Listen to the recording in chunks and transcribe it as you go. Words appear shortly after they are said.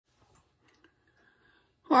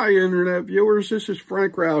Hi, Internet viewers. This is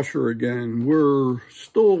Frank Rauscher again. We're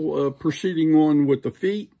still proceeding on with the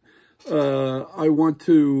feet. I want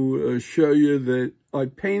to show you that I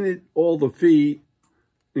painted all the feet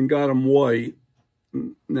and got them white.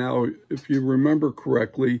 Now, if you remember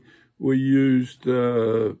correctly, we used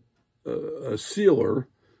a sealer,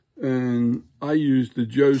 and I used the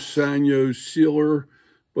Joe Sanyo sealer,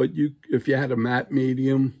 but if you had a matte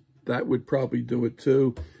medium, that would probably do it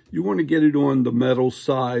too. You want to get it on the metal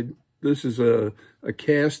side. This is a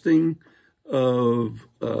casting of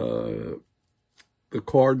the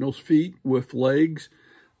cardinal's feet with legs.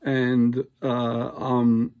 And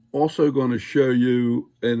I'm also going to show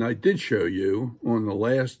you, and I did show you on the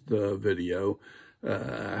last video,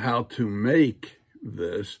 how to make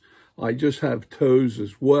this. I just have toes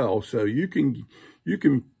as well. So you can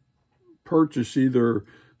purchase either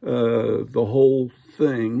the whole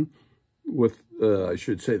thing with, I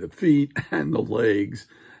should say, the feet and the legs,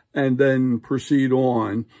 and then proceed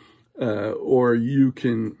on, or you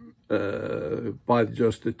can buy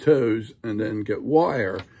just the toes and then get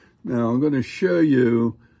wire. Now I'm going to show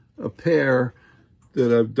you a pair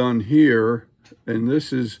that I've done here, and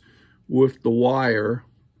this is with the wire,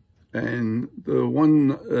 and the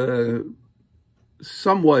one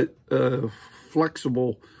somewhat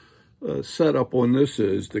flexible setup on this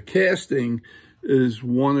is the casting is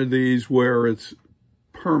one of these where it's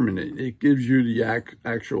permanent. It gives you the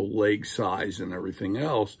actual leg size and everything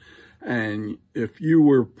else. And if you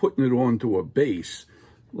were putting it onto a base,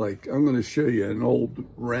 like I'm going to show you an old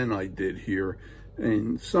wren I did here,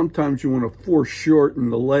 and sometimes you want to foreshorten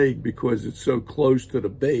the leg because it's so close to the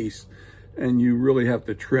base, and you really have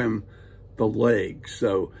to trim the leg.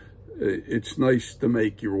 So it's nice to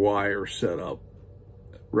make your wire setup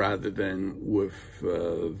rather than with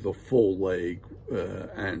the full leg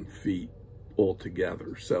and feet all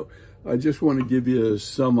together. So I just want to give you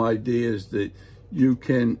some ideas that you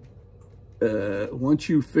can, once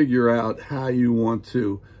you figure out how you want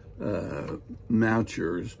to mount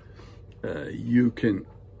yours, you can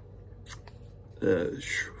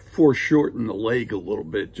foreshorten the leg a little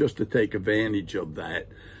bit just to take advantage of that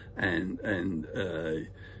and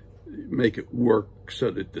make it work so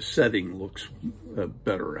that the setting looks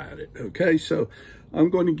better at it. Okay, so I'm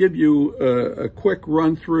going to give you a quick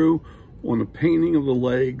run through on the painting of the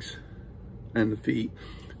legs and the feet,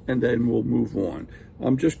 and then we'll move on.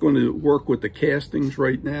 I'm just going to work with the castings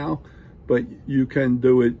right now, but you can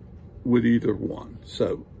do it with either one.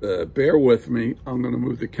 So bear with me. I'm going to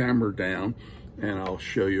move the camera down and I'll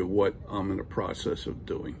show you what I'm in the process of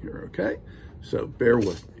doing here. Okay, so bear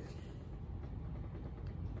with me.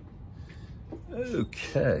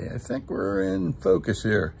 Okay, I think we're in focus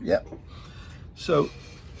here. Yep. So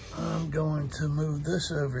I'm going to move this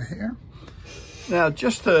over here. Now,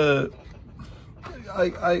 just I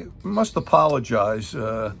must apologize.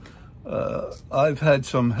 I've had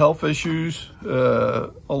some health issues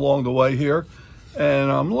along the way here, and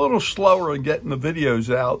I'm a little slower in getting the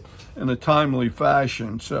videos out in a timely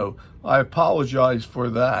fashion. So I apologize for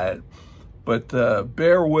that, but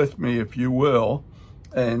bear with me if you will,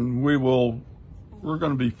 and we're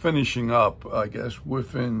going to be finishing up, I guess,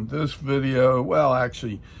 within this video. Well,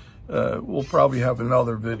 actually, we'll probably have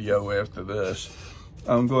another video after this.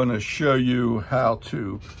 I'm going to show you how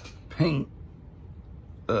to paint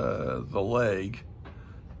the leg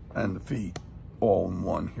and the feet all in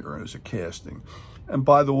one here as a casting. And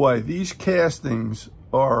by the way, these castings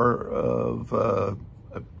are of,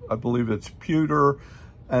 I believe it's pewter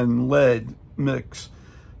and lead mix.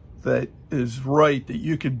 That is right, that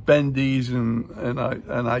you could bend these and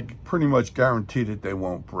I pretty much guarantee that they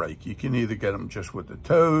won't break. You can either get them just with the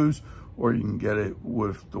toes, or you can get it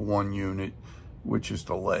with the one unit, which is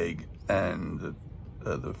the leg and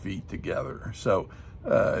the feet together. So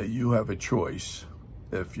you have a choice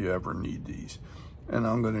if you ever need these. And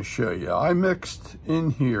I'm going to show you. I mixed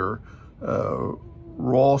in here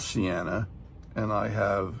raw sienna, and I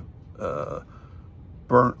have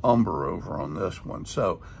burnt umber over on this one.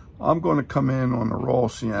 So I'm going to come in on the raw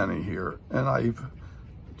sienna here, and I've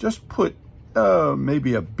just put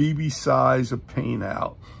maybe a beebee size of paint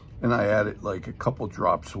out, and I added like a couple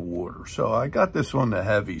drops of water. So I got this on the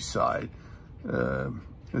heavy side.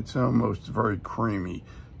 It's almost very creamy.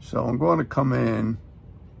 So I'm going to come in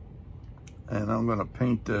and I'm going to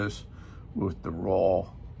paint this with the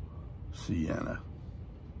raw sienna.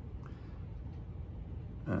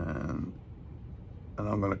 And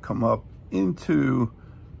I'm going to come up into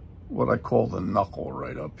what I call the knuckle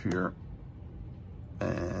right up here.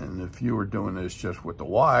 And if you were doing this just with the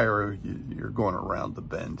wire, you're going around the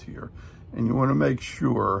bend here. And you want to make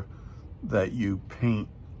sure that you paint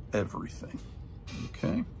everything.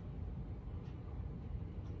 Okay.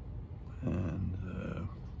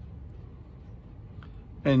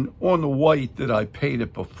 And on the white that I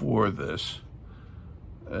painted before this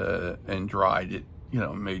and dried it, you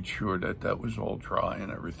know, made sure that that was all dry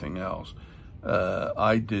and everything else.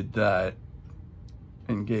 I did that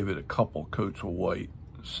and gave it a couple coats of white,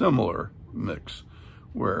 similar mix,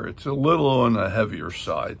 where it's a little on the heavier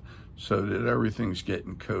side so that everything's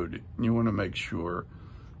getting coated. You want to make sure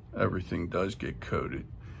everything does get coated.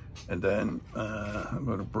 And then I'm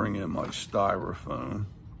going to bring in my styrofoam,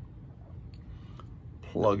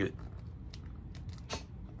 plug it,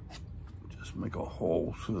 just make a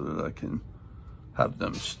hole so that I can have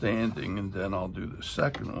them standing, and then I'll do the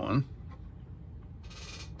second one.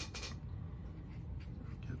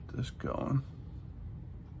 Get this going.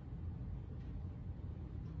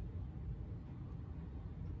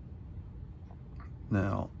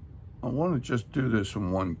 Now, I want to just do this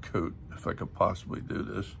in one coat, if I could possibly do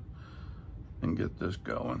this, and get this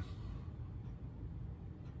going.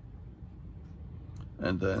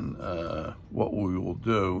 And then what we will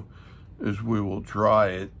do is we will dry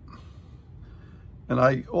it. And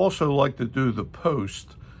I also like to do the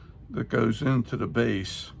post that goes into the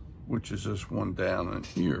base, which is this one down in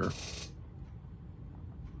here,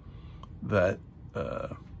 that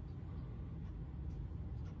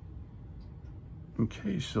in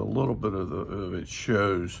case a little bit of it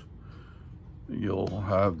shows, you'll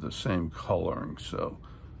have the same coloring, so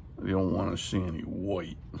you don't want to see any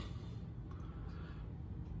white.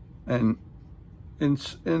 And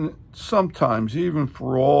sometimes, even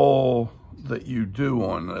for all that you do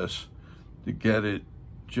on this to get it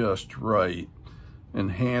just right in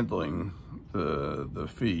handling the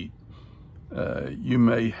feet, you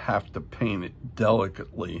may have to paint it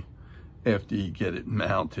delicately after you get it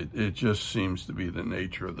mounted. It just seems to be the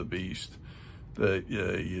nature of the beast that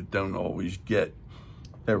you don't always get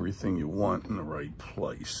everything you want in the right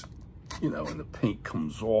place, you know, and the paint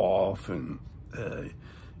comes off, and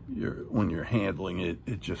when you're handling it,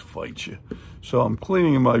 it just fights you. So I'm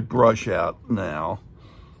cleaning my brush out now,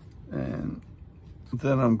 and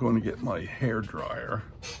then I'm going to get my hair dryer.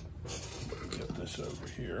 Get this over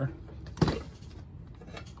here.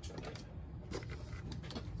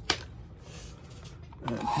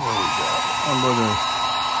 And here we go. I'm going to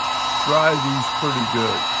dry these pretty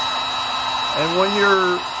good. And when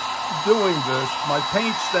you're doing this, my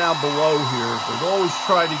paint's down below here, but always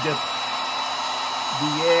try to get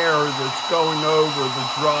the air that's going over to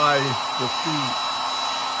dry the feet.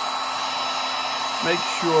 Make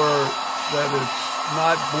sure that it's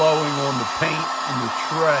not blowing on the paint in the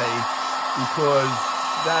tray, because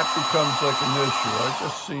that becomes like an issue. I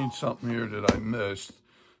just seen something here that I missed.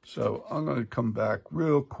 So I'm going to come back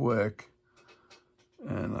real quick,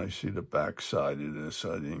 and I see the back side of this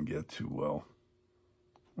I didn't get too well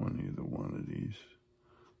on either one of these.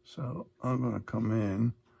 So I'm going to come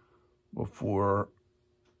in before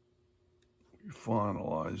we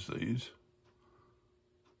finalize these.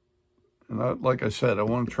 And like I said, I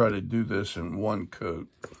want to try to do this in one coat.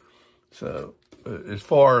 So as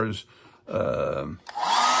far as raw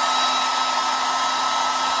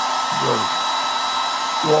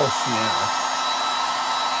sienna.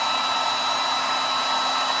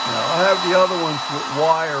 Now I have the other ones with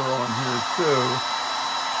wire on here too,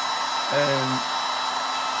 and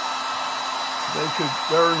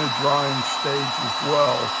they're in the drying stage as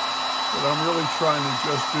well, but I'm really trying to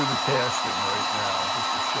just do the casting right now,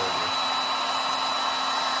 just to show you.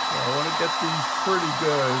 So I want to get these pretty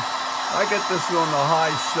good. I get this on the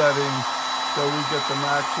high setting so we get the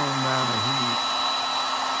maximum amount of heat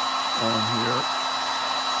on here.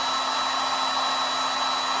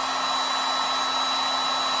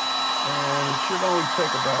 And it should only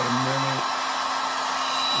take about a minute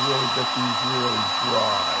to really get these really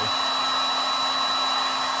dry.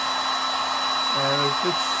 And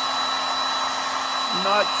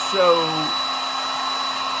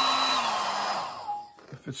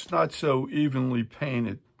if it's not so evenly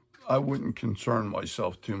painted, I wouldn't concern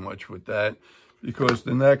myself too much with that, because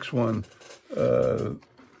the next one, the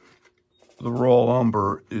raw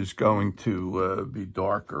umber, is going to be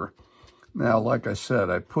darker. Now, like I said,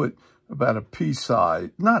 I put about a pea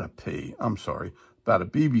size, not a pea, I'm sorry, about a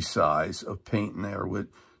BB size of paint in there with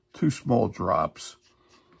 2 small drops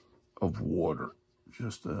of water,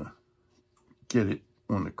 just to get it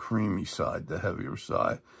on the creamy side, the heavier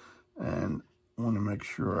side. And I want to make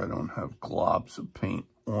sure I don't have globs of paint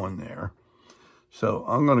on there. So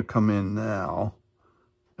I'm going to come in now,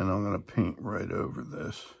 and I'm going to paint right over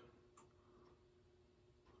this,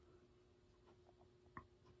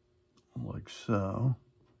 like so.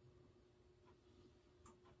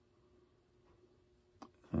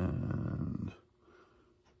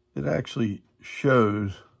 it actually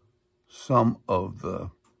shows some of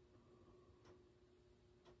the,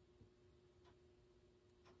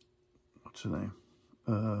 what's the name?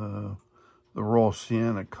 The raw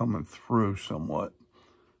sienna coming through somewhat.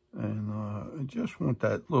 And I just want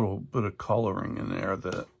that little bit of coloring in there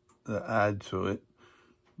to add to it.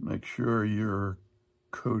 Make sure you're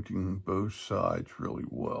coating both sides really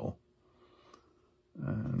well.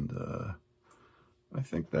 And I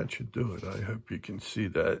think that should do it. I hope you can see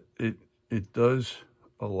that. It does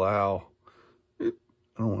allow it.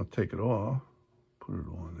 I don't want to take it off. Put it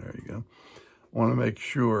on. There you go. I want to make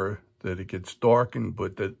sure that it gets darkened,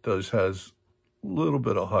 but that has a little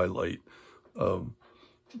bit of highlight of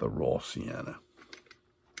the raw sienna.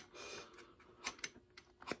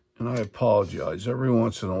 And I apologize. Every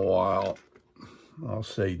once in a while, I'll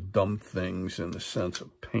say dumb things in the sense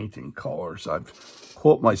of painting colors. I've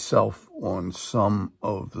caught myself on some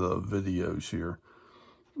of the videos here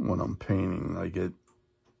when I'm painting. I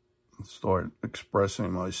start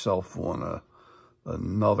expressing myself on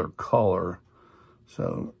another color.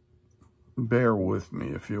 So bear with me.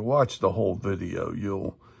 If you watch the whole video,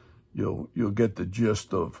 you'll get the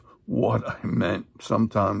gist of what I meant.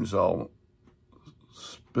 Sometimes I'll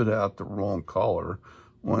spit out the wrong color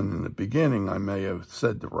when in the beginning I may have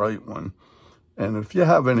said the right one. And if you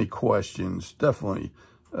have any questions, definitely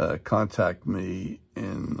contact me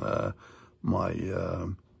in my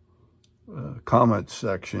comment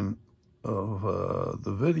section of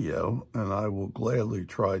the video, and I will gladly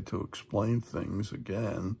try to explain things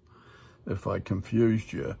again if I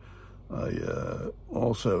confused you. I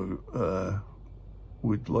also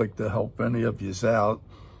would like to help any of you out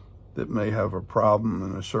that may have a problem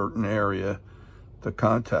in a certain area to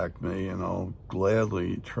contact me, and I'll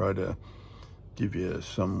gladly try to give you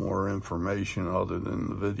some more information other than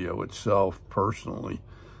the video itself personally,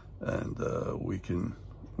 and we can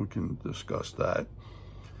discuss that.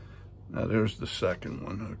 Now there's the second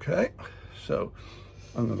one. Okay, so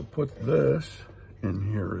I'm going to put this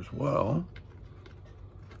in here as well.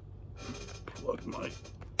 Plug my,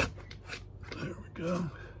 there we go.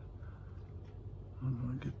 I'm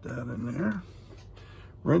going to get that in there.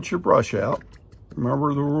 Rinse your brush out.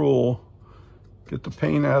 Remember the rule, get the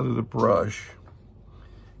paint out of the brush.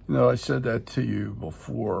 You know, I said that to you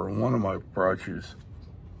before. One of my brushes,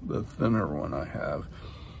 the thinner one I have,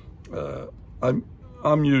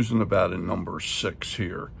 I'm using about a number 6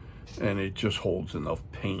 here, and it just holds enough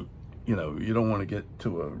paint. You know, you don't want to get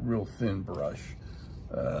to a real thin brush.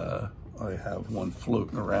 I have one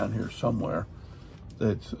floating around here somewhere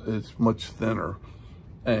that's much thinner,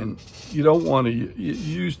 and you don't want to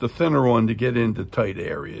use the thinner one to get into tight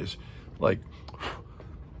areas. Like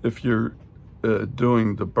if you're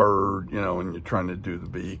doing the bird, you know, and you're trying to do the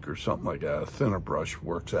beak or something like that, a thinner brush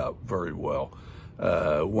works out very well.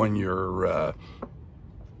 When you're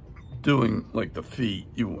doing like the feet,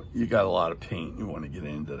 you got a lot of paint, you want to get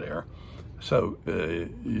into there, so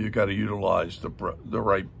you got to utilize the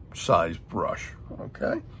right size brush.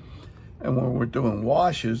 Okay, and when we're doing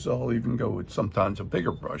washes, I'll even go with sometimes a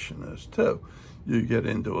bigger brush in this too. You get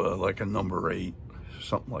into like a number 8,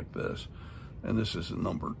 something like this, and this is a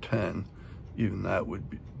number 10. Even that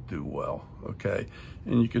would do well. Okay,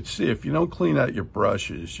 and you could see if you don't clean out your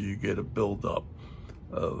brushes, you get a buildup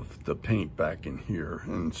of the paint back in here.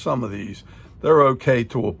 And some of these, they're okay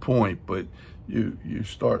to a point, but you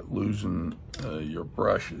start losing your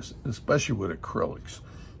brushes, especially with acrylics.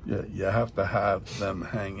 You have to have them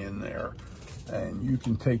hang in there, and you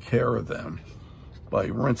can take care of them by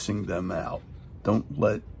rinsing them out. Don't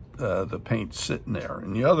let the paint sit in there.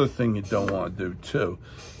 And the other thing you don't want to do too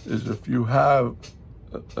is if you have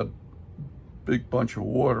a big bunch of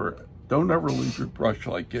water, don't ever leave your brush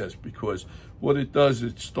like this, because what it does,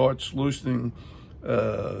 it starts loosening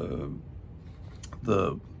the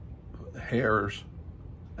hairs,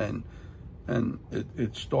 and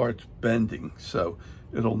it starts bending, so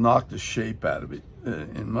it'll knock the shape out of it.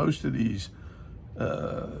 In most of these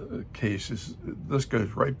cases, this goes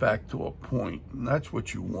right back to a point, and that's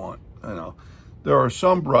what you want. You know, there are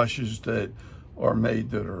some brushes that are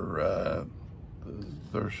made that are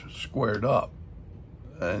they're squared up,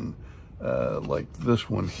 and like this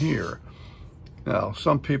one here. Now,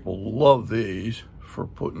 some people love these for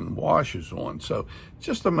putting washes on, so it's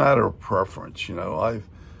just a matter of preference. You know, I've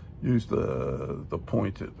used the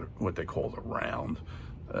pointed, what they call the round,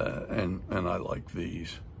 and I like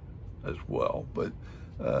these as well. But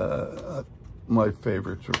my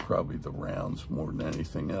favorites are probably the rounds more than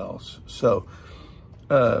anything else. So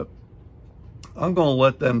I'm going to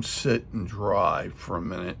let them sit and dry for a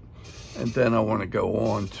minute, and then I want to go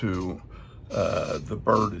on to the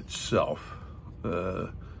bird itself.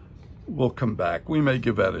 we'll come back. We may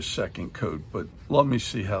give that a second coat, but let me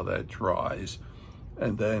see how that dries.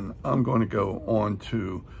 And then I'm going to go on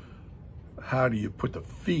to how do you put the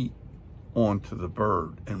feet onto the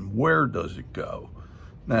bird and where does it go?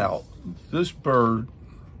 Now, this bird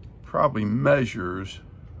probably measures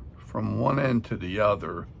from one end to the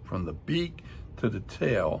other, from the beak to the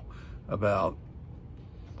tail, about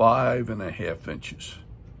 5.5 inches.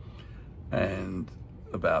 And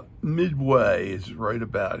about midway is right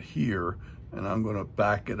about here, and I'm going to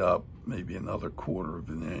back it up maybe another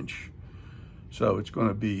 1/4 inch. So it's going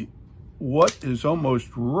to be what is almost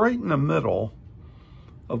right in the middle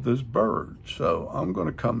of this bird. So I'm going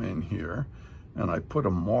to come in here and I put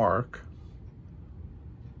a mark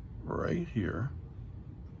right here,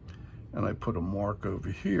 and I put a mark over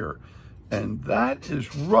here, and that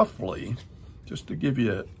is roughly, just to give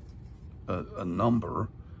you a number,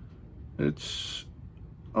 it's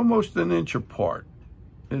almost 1 inch apart.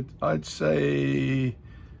 I'd say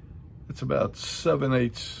it's about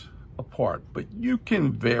 7/8 apart, but you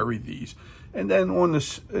can vary these. And then on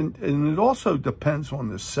this, and it also depends on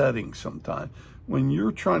the setting sometimes. When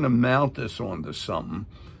you're trying to mount this onto something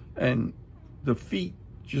and the feet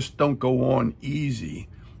just don't go on easy,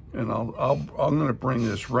 and I'm going to bring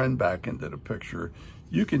this wren back into the picture,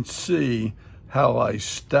 you can see how I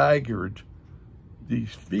staggered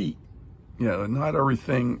these feet. You know, not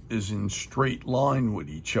everything is in straight line with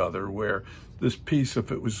each other, where this piece,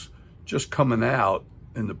 if it was just coming out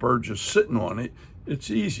and the bird just sitting on it, it's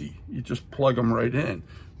easy. You just plug them right in.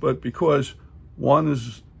 But because one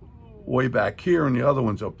is way back here and the other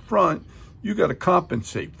one's up front, you got to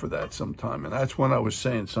compensate for that sometime. And that's when I was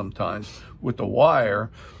saying sometimes with the wire,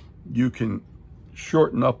 you can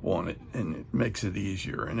shorten up on it and it makes it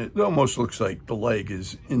easier. And it almost looks like the leg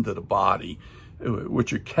is into the body,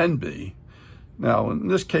 which it can be. Now, in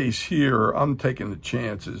this case here, I'm taking the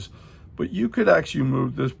chances, but you could actually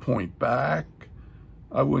move this point back.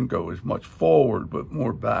 I wouldn't go as much forward, but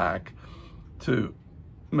more back to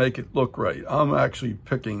make it look right. I'm actually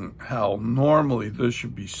picking how normally this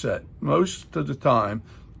should be set. Most of the time,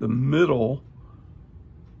 the middle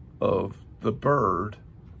of the bird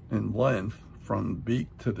in length from the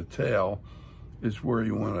beak to the tail is where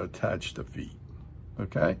you want to attach the feet,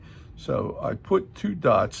 okay? So I put 2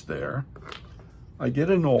 dots there. I get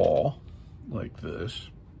an awl like this.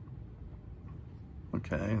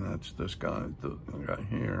 Okay, and that's this guy, the guy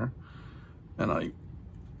here. And I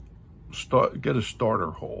get a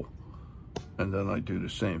starter hole. And then I do the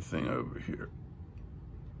same thing over here.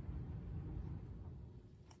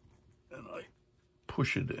 And I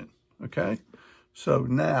push it in, okay? So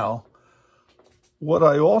now, what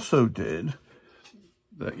I also did,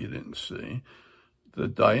 that you didn't see, the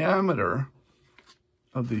diameter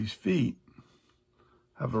of these feet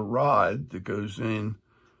have a rod that goes in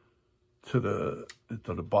to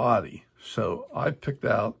the body. So I picked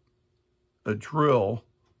out a drill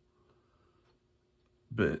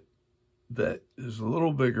bit that is a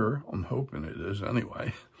little bigger, I'm hoping it is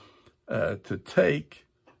anyway, to take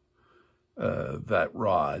that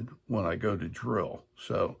rod when I go to drill.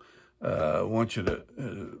 So I want you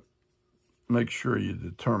to make sure you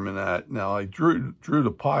determine that. Now I drew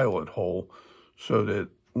the pilot hole so that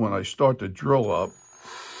when I start to drill up,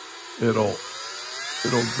 it'll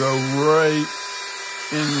go right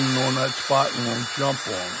in on that spot and won't jump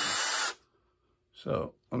on me.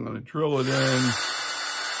 So I'm going to drill it in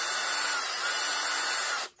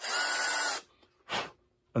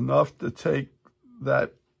enough to take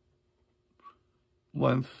that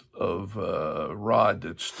length of rod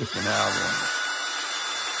that's sticking out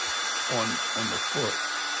on the foot.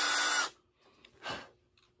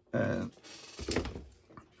 And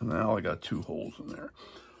now I got 2 holes in there.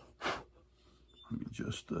 Let me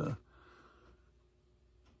just clean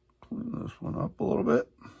this one up a little bit.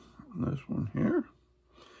 And this one here.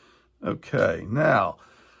 Okay, now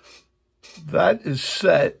that is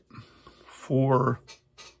set for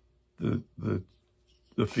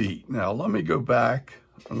the feet. Now let me go back.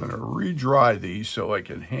 I'm going to re-dry these so I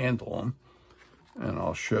can handle them, and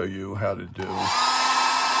I'll show you how to do the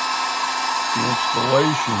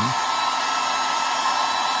installation.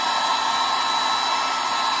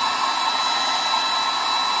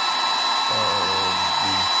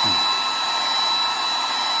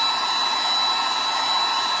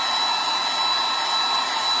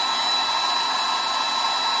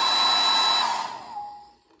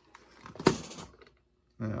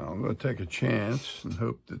 Now, I'm going to take a chance and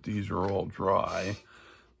hope that these are all dry.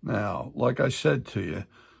 Now, like I said to you,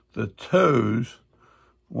 the toes,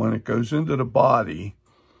 when it goes into the body,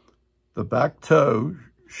 the back toe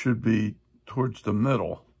should be towards the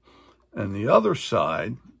middle, And the other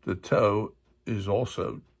side, the toe is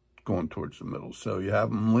also going towards the middle. So you have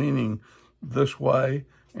them leaning this way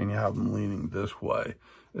and you have them leaning this way.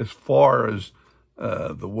 As far as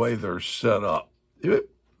the way they're set up.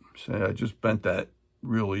 See, I just bent that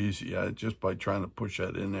real easy just by trying to push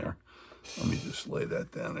that in there. Let me just lay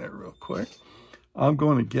that down there real quick. I'm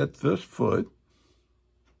going to get this foot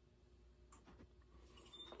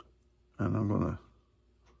and I'm going to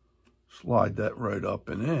slide that right up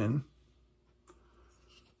and in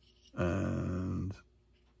and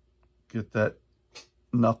get that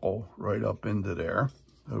knuckle right up into there.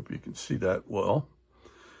 Hope you can see that well.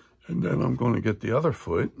 And then I'm going to get the other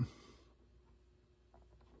foot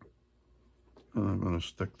and I'm going to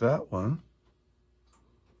stick that one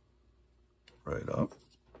right up.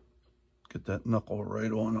 Get that knuckle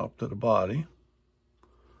right on up to the body.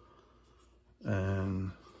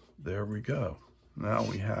 And there we go. Now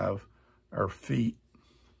we have our feet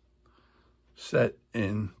set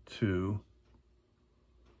into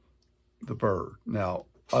the bird. Now,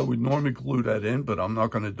 I would normally glue that in, but I'm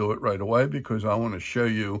not going to do it right away because I want to show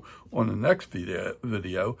you on the next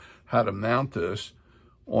video how to mount this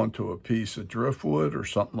onto a piece of driftwood or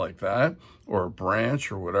something like that, or a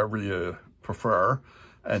branch or whatever you prefer.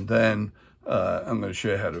 And then I'm going to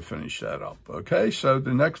show you how to finish that up. Okay, so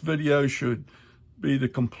the next video should be the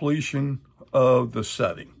completion of the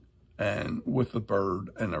setting and with the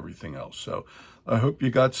bird and everything else. So I hope you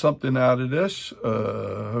got something out of this.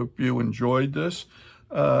 Hope you enjoyed this.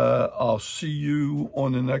 I'll see you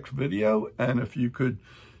on the next video. And if you could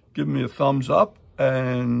give me a thumbs up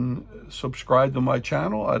and subscribe to my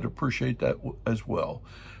channel, I'd appreciate that as well.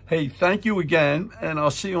 Hey, thank you again, and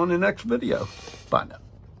I'll see you on the next video. Bye now.